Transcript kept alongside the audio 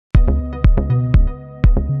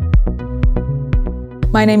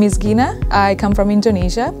My name is Ghina. I come from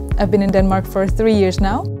Indonesia. I've been in Denmark for 3 years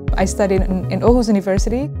now. I studied in Aarhus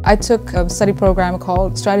University. I took a study program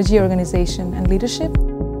called Strategy, Organization and Leadership.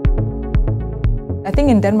 I think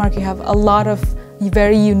in Denmark you have a lot of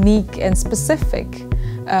very unique and specific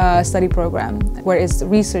study program where it's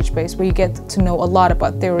research-based, where you get to know a lot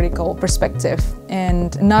about theoretical perspective,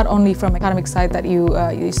 and not only from academic side that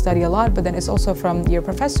you study a lot, but then it's also from your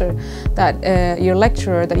professor, that your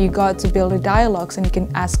lecturer, that you got to build a dialogues and you can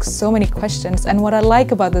ask so many questions. And what I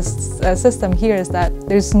like about this system here is that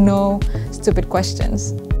there's no stupid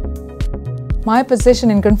questions. My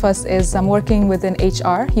position in Grundfos is I'm working within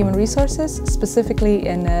HR, human resources, specifically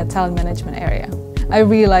in the talent management area. I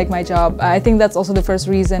really like my job. I think that's also the first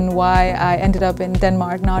reason why I ended up in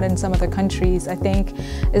Denmark, not in some other countries. I think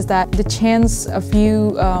is that the chance of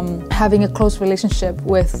you having a close relationship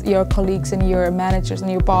with your colleagues and your managers and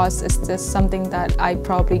your boss is just something that I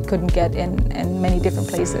probably couldn't get in many different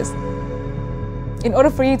places. In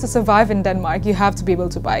order for you to survive in Denmark, you have to be able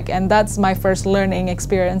to bike, and that's my first learning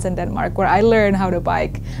experience in Denmark, where I learned how to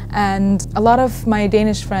bike. And a lot of my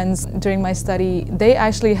Danish friends during my study, they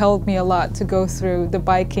actually helped me a lot to go through the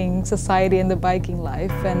biking society and the biking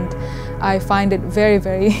life, and I find it very,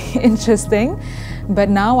 very interesting, but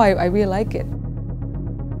now I really like it.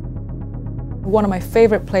 One of my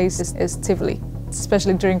favorite places is Tivoli,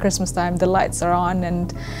 especially during Christmas time. The lights are on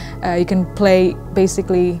and you can play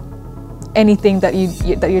basically anything that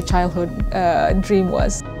your childhood dream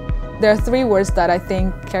was. There are 3 words that I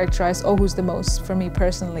think characterize Aarhus the most for me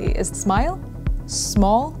personally. Is smile,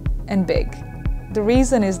 small and big. The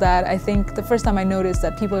reason is that I think the first time I noticed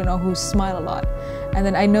that people in Aarhus smile a lot, and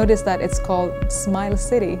then I noticed that it's called Smile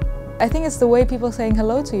City. I think it's the way people saying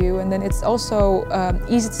hello to you, and then it's also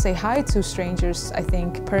easy to say hi to strangers, I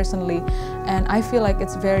think, personally. And I feel like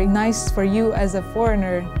it's very nice for you as a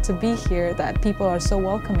foreigner to be here, that people are so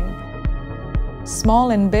welcoming. Small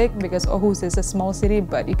and big, because Aarhus is a small city,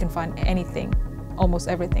 but you can find anything, almost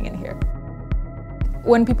everything in here.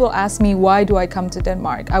 When people ask me why do I come to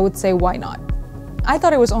Denmark, I would say why not. I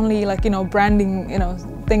thought it was only like, branding,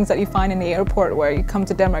 things that you find in the airport where you come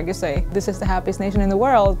to Denmark, you say, this is the happiest nation in the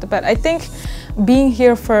world. But I think being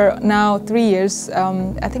here for now 3 years,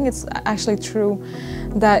 I think it's actually true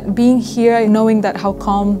that being here, knowing that how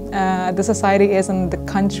calm the society is and the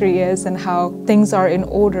country is and how things are in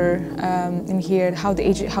order in here,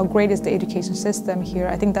 how great is the education system here,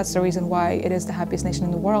 I think that's the reason why it is the happiest nation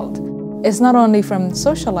in the world. It's not only from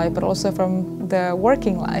social life, but also from the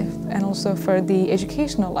working life and also for the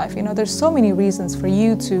educational life. There's so many reasons for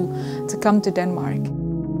you to come to Denmark.